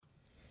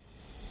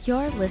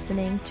You're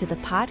listening to the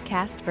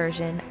podcast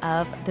version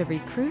of The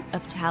Recruit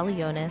of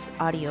Talionis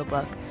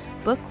audiobook,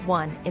 Book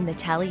 1 in the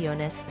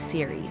Talionis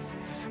series.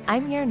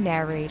 I'm your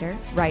narrator,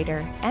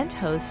 writer, and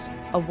host,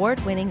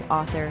 award-winning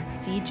author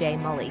C.J.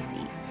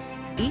 Malacy.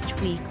 Each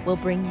week, we'll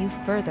bring you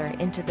further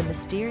into the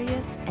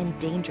mysterious and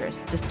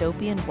dangerous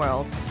dystopian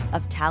world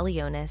of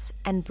Talionis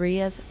and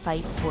Bria's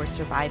fight for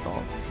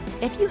survival.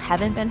 If you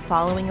haven't been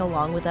following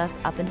along with us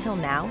up until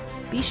now,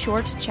 be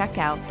sure to check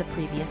out the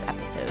previous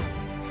episodes.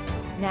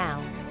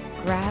 Now,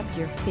 grab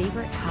your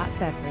favorite hot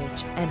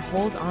beverage and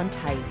hold on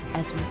tight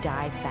as we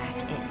dive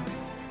back in.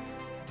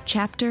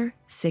 Chapter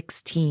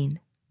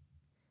 16.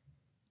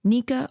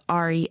 Nika,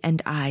 Ari,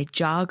 and I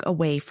jog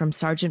away from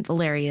Sergeant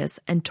Valerius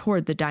and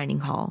toward the dining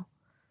hall.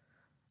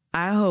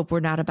 I hope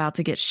we're not about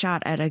to get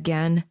shot at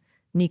again,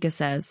 Nika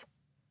says.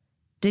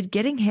 Did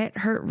getting hit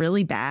hurt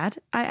really bad?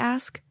 I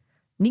ask.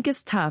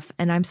 Nika's tough,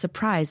 and I'm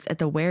surprised at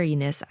the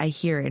wariness I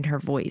hear in her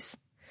voice.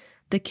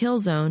 The kill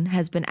zone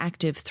has been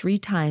active 3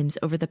 times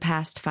over the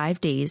past 5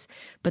 days,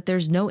 but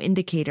there's no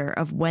indicator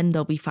of when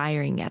they'll be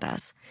firing at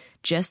us,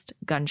 just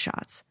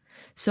gunshots.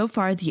 So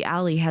far, the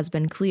alley has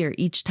been clear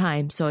each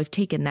time, so I've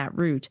taken that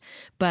route,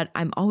 but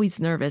I'm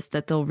always nervous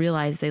that they'll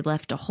realize they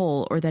left a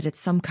hole or that it's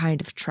some kind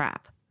of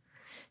trap.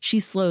 She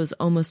slows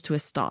almost to a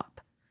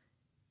stop.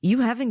 You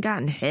haven't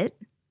gotten hit?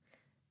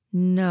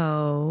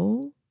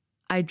 No.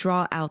 I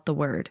draw out the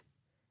word.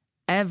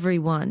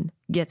 Everyone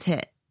gets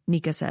hit,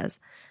 Nika says.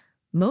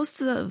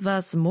 Most of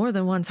us more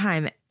than one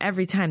time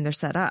every time they're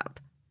set up.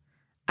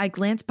 I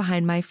glance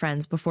behind my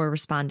friends before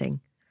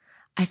responding.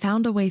 I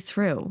found a way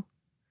through.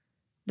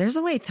 There's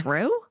a way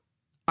through?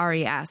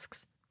 Ari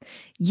asks.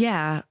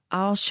 Yeah,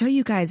 I'll show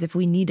you guys if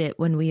we need it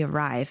when we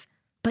arrive,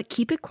 but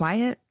keep it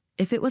quiet.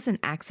 If it was an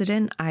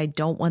accident, I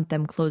don't want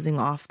them closing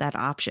off that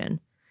option.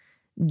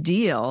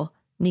 Deal,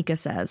 Nika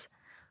says.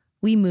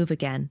 We move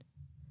again.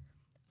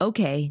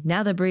 Okay,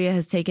 now that Bria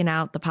has taken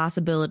out the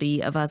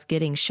possibility of us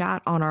getting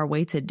shot on our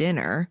way to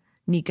dinner,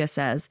 Nika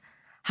says,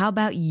 how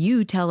about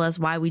you tell us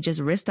why we just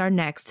risked our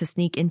necks to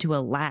sneak into a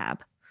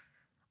lab?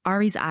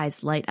 Ari's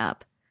eyes light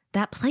up.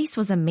 That place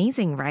was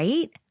amazing,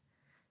 right?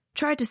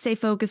 Try to stay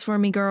focused for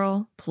me,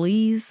 girl,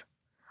 please.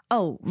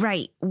 Oh,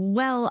 right.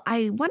 Well,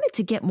 I wanted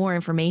to get more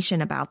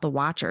information about the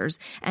Watchers,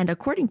 and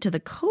according to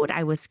the code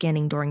I was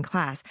scanning during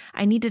class,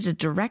 I needed a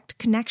direct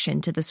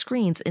connection to the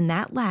screens in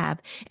that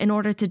lab in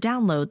order to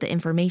download the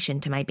information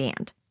to my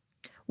band.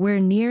 We're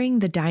nearing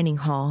the dining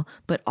hall,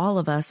 but all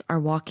of us are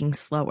walking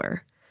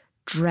slower.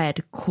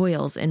 Dread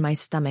coils in my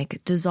stomach,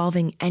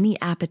 dissolving any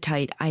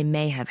appetite I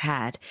may have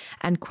had,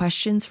 and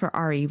questions for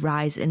Ari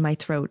rise in my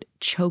throat,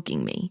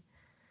 choking me.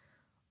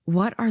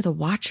 What are the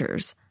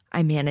Watchers?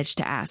 I managed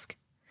to ask.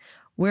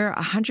 We're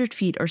 100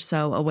 feet or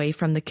so away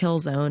from the kill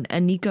zone,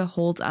 and Nika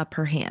holds up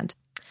her hand.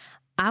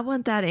 I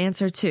want that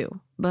answer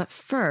too, but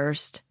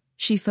first,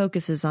 she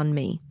focuses on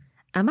me.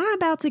 Am I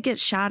about to get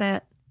shot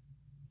at?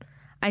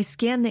 I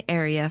scan the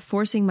area,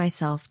 forcing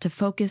myself to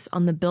focus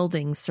on the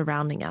buildings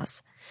surrounding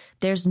us.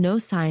 There's no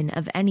sign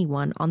of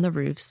anyone on the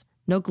roofs,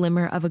 no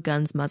glimmer of a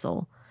gun's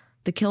muzzle.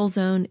 The kill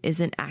zone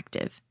isn't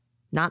active.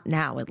 Not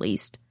now, at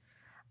least.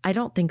 I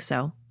don't think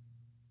so.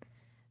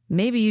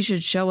 Maybe you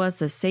should show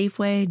us a safe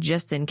way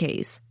just in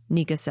case,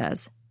 Nika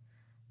says.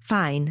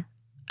 Fine.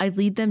 I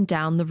lead them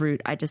down the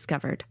route I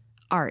discovered.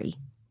 Ari,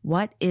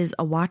 what is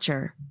a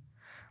Watcher?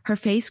 Her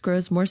face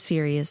grows more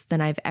serious than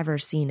I've ever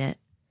seen it.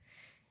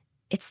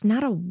 It's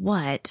not a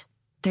what.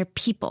 They're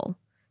people.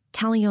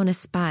 Talionis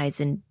spies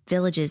in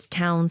villages,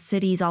 towns,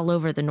 cities all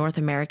over the North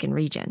American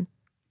region.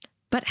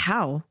 But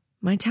how?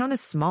 My town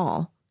is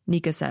small,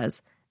 Nika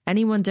says.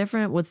 Anyone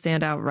different would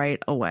stand out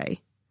right away.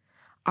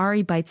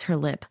 Ari bites her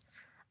lip.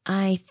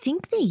 I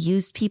think they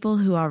used people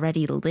who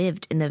already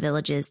lived in the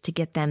villages to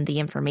get them the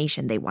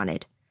information they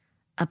wanted.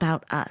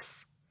 About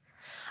us.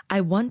 I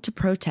want to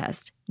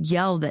protest,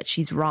 yell that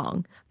she's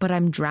wrong, but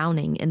I'm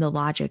drowning in the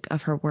logic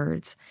of her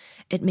words.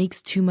 It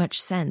makes too much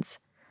sense.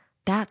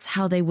 That's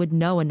how they would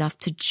know enough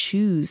to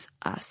choose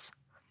us.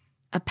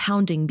 A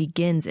pounding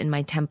begins in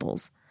my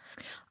temples.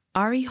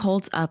 Ari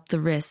holds up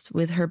the wrist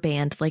with her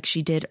band like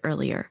she did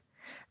earlier.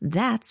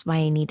 That's why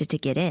I needed to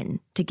get in,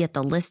 to get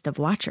the list of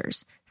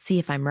Watchers, see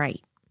if I'm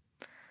right.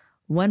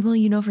 When will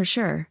you know for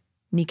sure?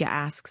 Nika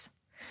asks.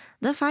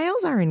 The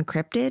files are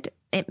encrypted.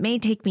 It may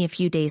take me a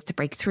few days to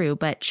break through,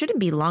 but shouldn't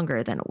be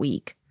longer than a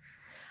week.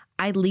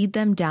 I lead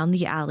them down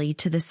the alley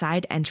to the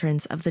side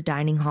entrance of the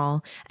dining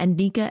hall, and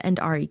Nika and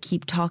Ari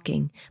keep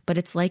talking, but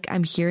it's like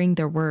I'm hearing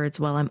their words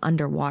while I'm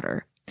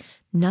underwater.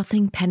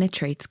 Nothing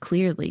penetrates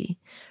clearly.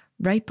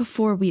 Right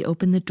before we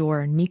open the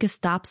door, Nika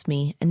stops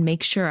me and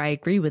makes sure I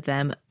agree with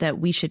them that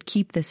we should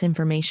keep this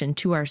information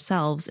to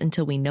ourselves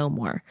until we know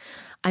more.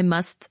 I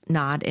must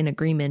nod in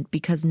agreement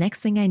because next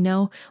thing I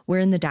know, we're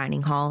in the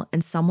dining hall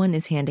and someone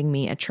is handing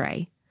me a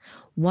tray.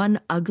 One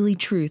ugly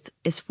truth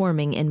is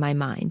forming in my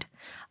mind.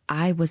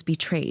 I was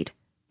betrayed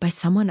by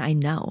someone I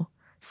know,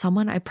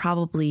 someone I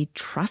probably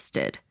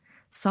trusted,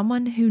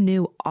 someone who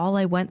knew all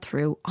I went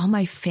through, all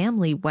my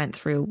family went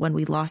through when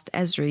we lost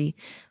Esri,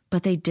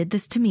 but they did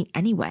this to me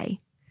anyway.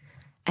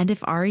 And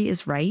if Ari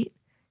is right,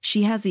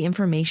 she has the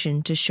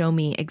information to show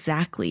me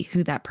exactly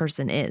who that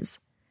person is.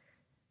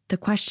 The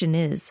question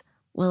is,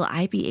 will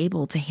I be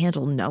able to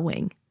handle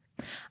knowing?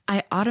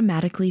 I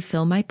automatically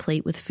fill my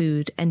plate with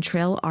food and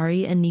trail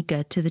Ari and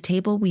Nika to the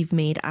table we've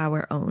made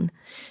our own.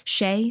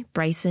 Shay,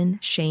 Bryson,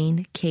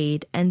 Shane,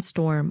 Cade, and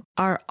Storm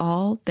are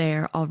all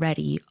there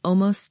already,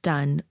 almost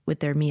done with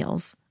their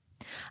meals.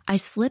 I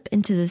slip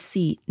into the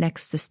seat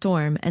next to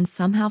Storm and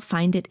somehow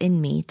find it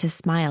in me to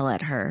smile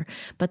at her,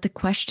 but the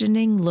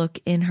questioning look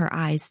in her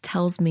eyes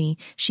tells me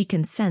she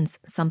can sense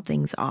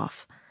something's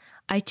off.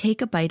 I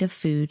take a bite of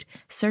food,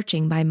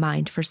 searching my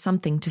mind for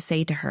something to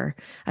say to her,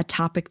 a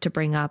topic to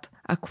bring up,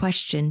 a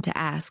question to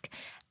ask,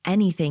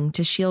 anything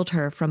to shield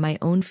her from my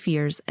own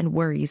fears and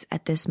worries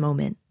at this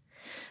moment.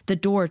 The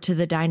door to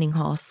the dining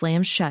hall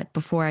slams shut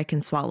before I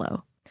can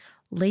swallow.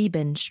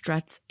 Laban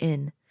struts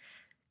in.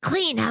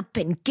 Clean up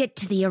and get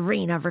to the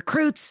arena,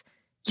 recruits.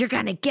 You're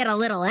gonna get a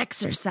little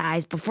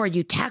exercise before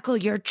you tackle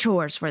your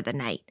chores for the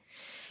night.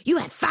 You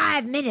have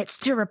 5 minutes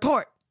to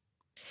report.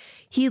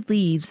 He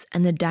leaves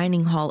and the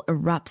dining hall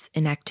erupts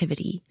in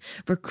activity.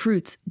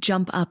 Recruits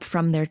jump up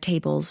from their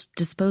tables,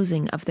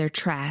 disposing of their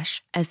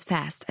trash as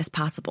fast as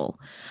possible.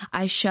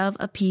 I shove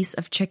a piece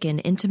of chicken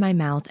into my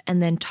mouth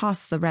and then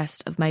toss the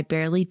rest of my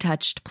barely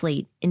touched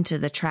plate into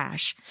the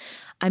trash.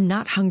 I'm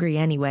not hungry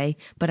anyway,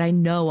 but I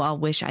know I'll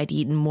wish I'd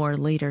eaten more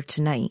later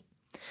tonight.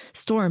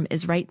 Storm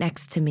is right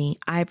next to me,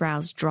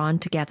 eyebrows drawn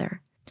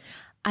together.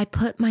 I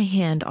put my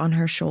hand on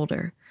her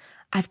shoulder.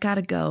 I've got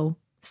to go.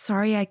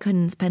 Sorry I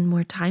couldn't spend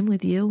more time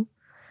with you.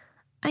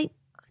 I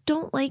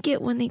don't like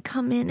it when they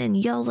come in and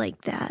yell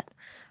like that.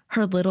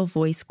 Her little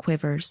voice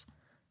quivers.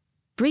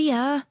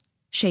 Bria,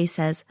 Shay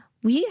says,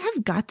 we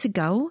have got to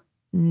go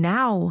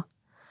now.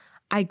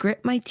 I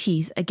grit my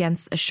teeth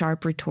against a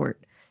sharp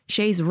retort.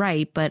 Shay's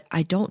right, but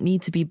I don't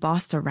need to be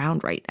bossed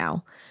around right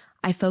now.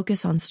 I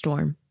focus on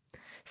Storm.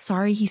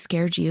 Sorry he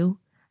scared you.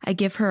 I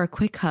give her a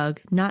quick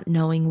hug, not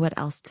knowing what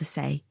else to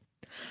say.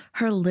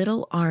 Her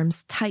little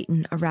arms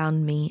tighten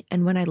around me,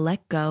 and when I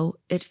let go,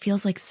 it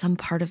feels like some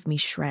part of me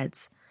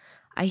shreds.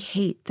 I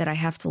hate that I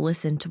have to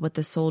listen to what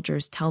the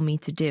soldiers tell me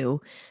to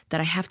do,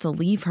 that I have to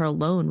leave her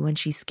alone when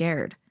she's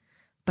scared.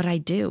 But I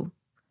do.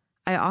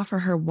 I offer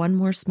her one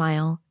more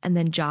smile and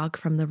then jog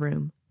from the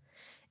room.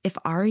 If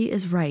Ari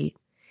is right,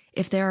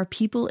 if there are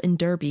people in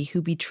Derby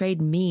who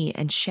betrayed me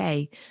and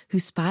Shay, who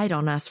spied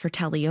on us for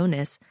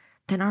Talionis,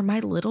 then are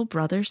my little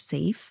brothers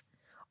safe?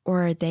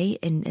 Or are they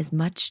in as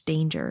much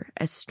danger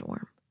as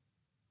Storm?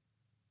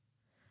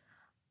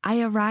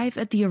 I arrive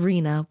at the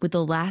arena with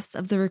the last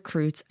of the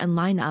recruits and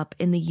line up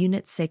in the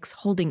Unit 6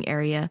 holding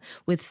area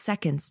with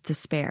seconds to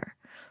spare.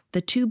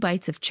 The 2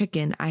 bites of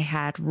chicken I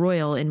had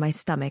roil in my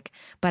stomach,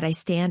 but I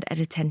stand at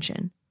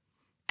attention.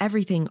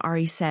 Everything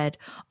Ari said,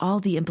 all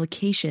the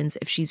implications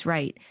if she's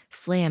right,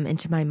 slam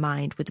into my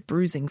mind with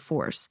bruising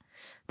force.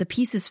 The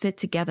pieces fit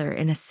together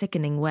in a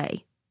sickening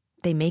way.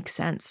 They make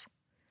sense.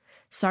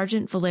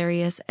 Sergeant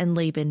Valerius and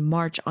Laban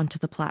march onto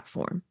the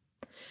platform.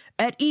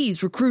 At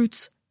ease,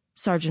 recruits,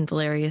 Sergeant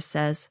Valerius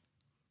says.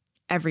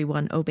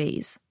 Everyone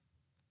obeys.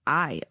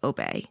 I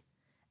obey.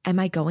 Am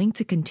I going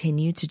to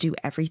continue to do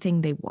everything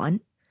they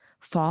want?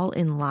 Fall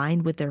in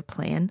line with their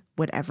plan,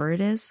 whatever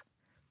it is?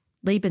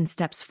 Laban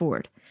steps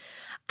forward.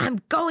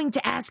 I'm going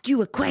to ask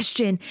you a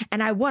question,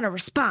 and I want a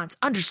response.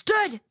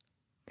 Understood?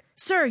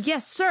 Sir,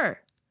 yes, sir.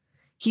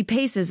 He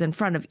paces in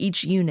front of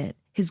each unit,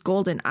 his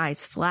golden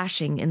eyes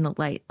flashing in the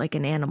light like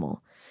an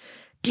animal.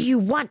 Do you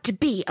want to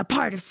be a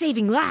part of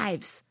saving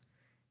lives?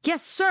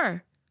 Yes,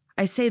 sir.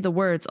 I say the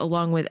words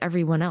along with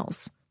everyone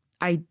else.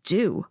 I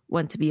do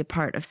want to be a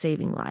part of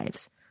saving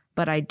lives,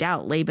 but I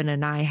doubt Laban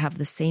and I have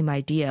the same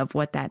idea of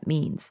what that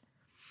means.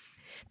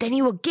 Then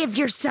you will give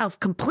yourself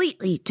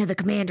completely to the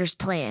commander's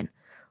plan,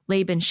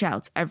 Laban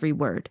shouts every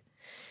word.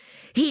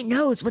 He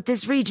knows what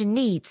this region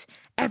needs.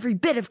 Every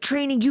bit of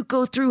training you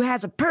go through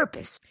has a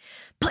purpose.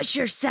 Push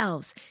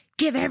yourselves.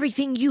 Give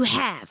everything you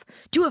have.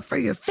 Do it for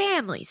your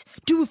families.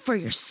 Do it for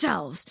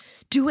yourselves.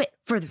 Do it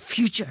for the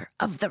future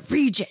of the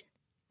region.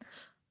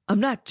 I'm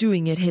not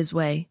doing it his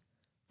way.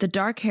 The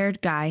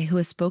dark-haired guy who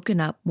has spoken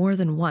up more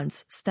than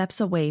once steps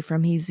away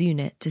from his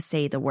unit to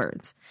say the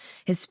words.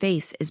 His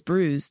face is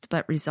bruised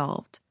but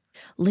resolved.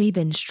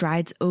 Laban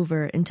strides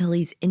over until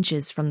he's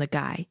inches from the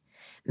guy.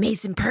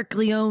 Mason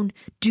Percleone,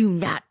 do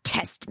not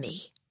test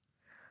me.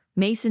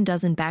 Mason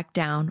doesn't back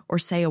down or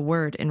say a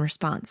word in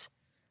response.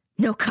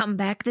 No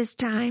comeback this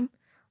time?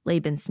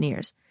 Laban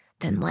sneers.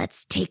 Then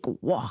let's take a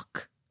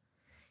walk.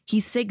 He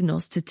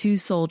signals to 2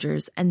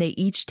 soldiers and they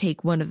each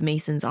take one of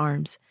Mason's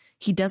arms.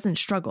 He doesn't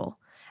struggle.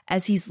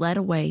 As he's led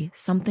away,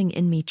 something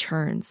in me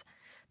churns.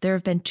 There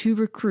have been 2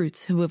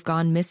 recruits who have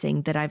gone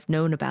missing that I've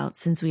known about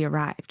since we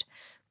arrived.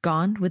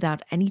 Gone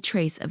without any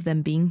trace of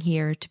them being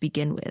here to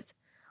begin with.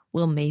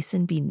 Will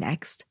Mason be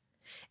next?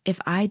 If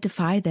I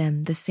defy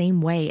them the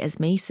same way as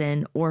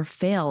Mason or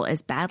fail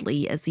as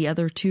badly as the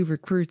other 2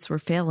 recruits were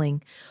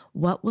failing,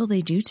 what will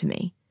they do to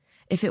me?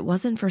 If it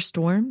wasn't for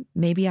Storm,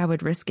 maybe I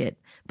would risk it,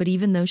 but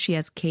even though she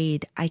has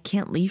Cade, I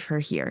can't leave her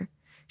here.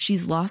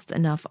 She's lost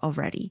enough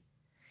already.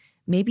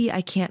 Maybe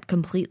I can't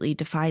completely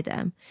defy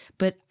them,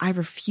 but I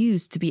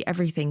refuse to be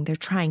everything they're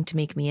trying to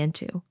make me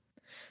into.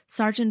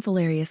 Sergeant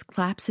Valerius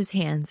claps his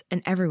hands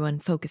and everyone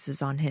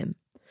focuses on him.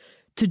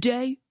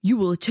 Today, you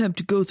will attempt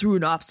to go through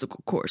an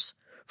obstacle course.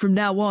 From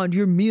now on,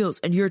 your meals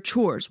and your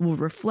chores will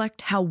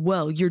reflect how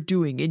well you're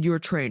doing in your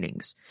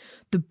trainings.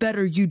 The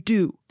better you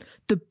do,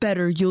 the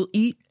better you'll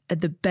eat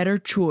and the better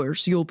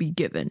chores you'll be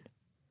given.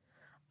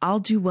 I'll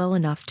do well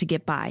enough to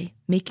get by,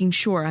 making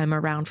sure I'm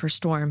around for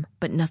Storm,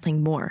 but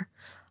nothing more.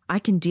 I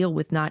can deal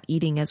with not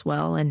eating as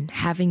well and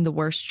having the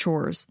worst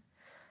chores.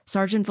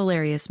 Sergeant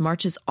Valerius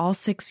marches all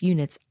 6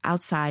 units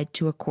outside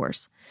to a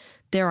course.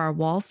 There are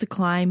walls to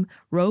climb,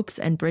 ropes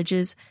and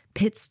bridges,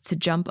 pits to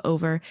jump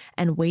over,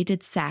 and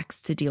weighted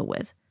sacks to deal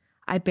with.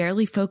 I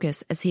barely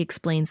focus as he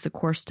explains the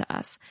course to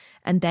us,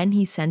 and then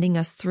he's sending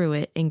us through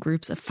it in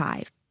groups of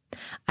 5.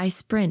 I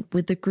sprint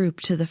with the group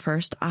to the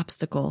first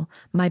obstacle,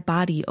 my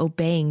body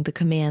obeying the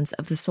commands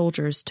of the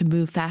soldiers to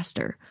move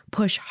faster,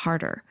 push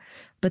harder.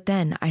 But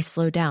then I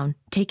slow down,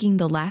 taking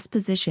the last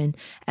position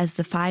as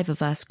the 5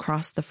 of us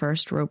cross the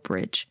first rope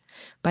bridge.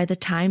 By the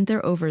time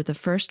they're over the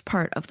first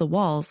part of the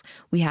walls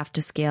we have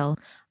to scale,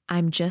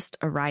 I'm just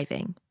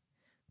arriving.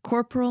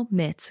 Corporal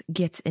Mitz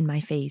gets in my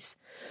face.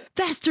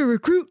 Faster,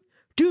 recruit!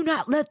 Do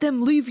not let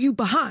them leave you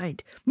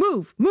behind!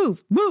 Move,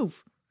 move,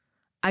 move!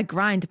 I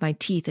grind my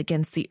teeth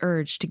against the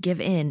urge to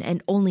give in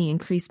and only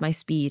increase my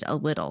speed a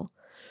little.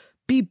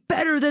 Be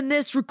better than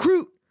this,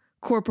 recruit!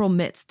 Corporal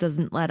Mitz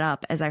doesn't let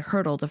up as I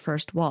hurdle the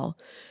first wall.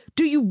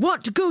 Do you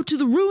want to go to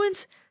the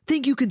ruins?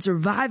 Think you can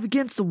survive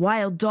against the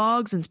wild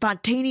dogs and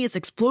spontaneous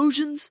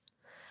explosions?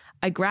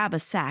 I grab a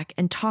sack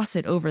and toss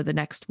it over the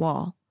next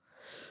wall.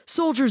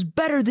 Soldiers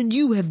better than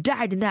you have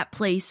died in that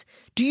place.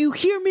 Do you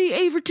hear me,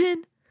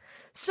 Averton?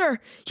 Sir,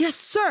 yes,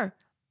 sir,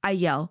 I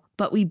yell,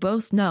 but we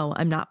both know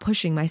I'm not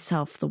pushing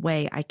myself the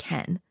way I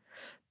can.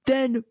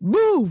 Then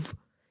move!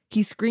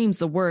 He screams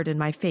the word in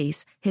my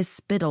face, his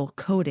spittle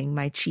coating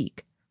my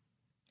cheek.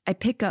 I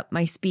pick up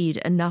my speed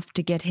enough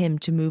to get him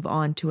to move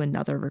on to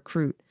another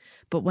recruit,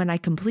 but when I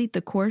complete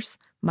the course,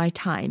 my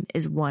time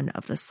is one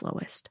of the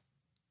slowest.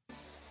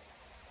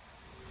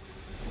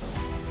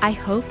 I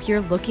hope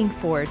you're looking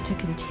forward to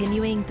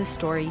continuing the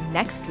story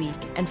next week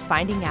and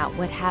finding out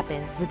what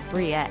happens with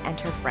Bria and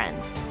her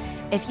friends.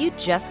 If you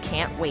just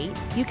can't wait,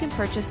 you can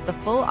purchase the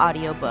full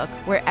audiobook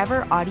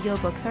wherever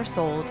audiobooks are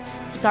sold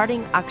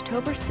starting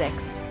October 6,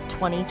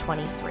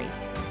 2023.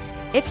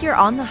 If you're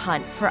on the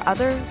hunt for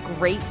other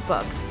great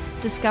books,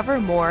 discover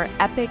more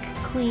epic,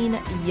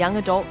 clean, young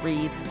adult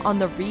reads on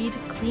the Read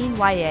Clean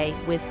YA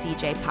with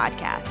CJ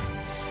podcast.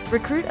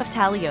 Recruit of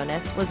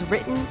Talionis was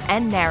written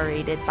and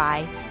narrated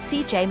by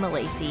CJ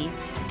Malacy,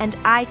 and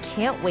I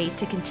can't wait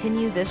to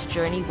continue this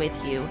journey with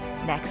you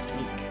next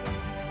week.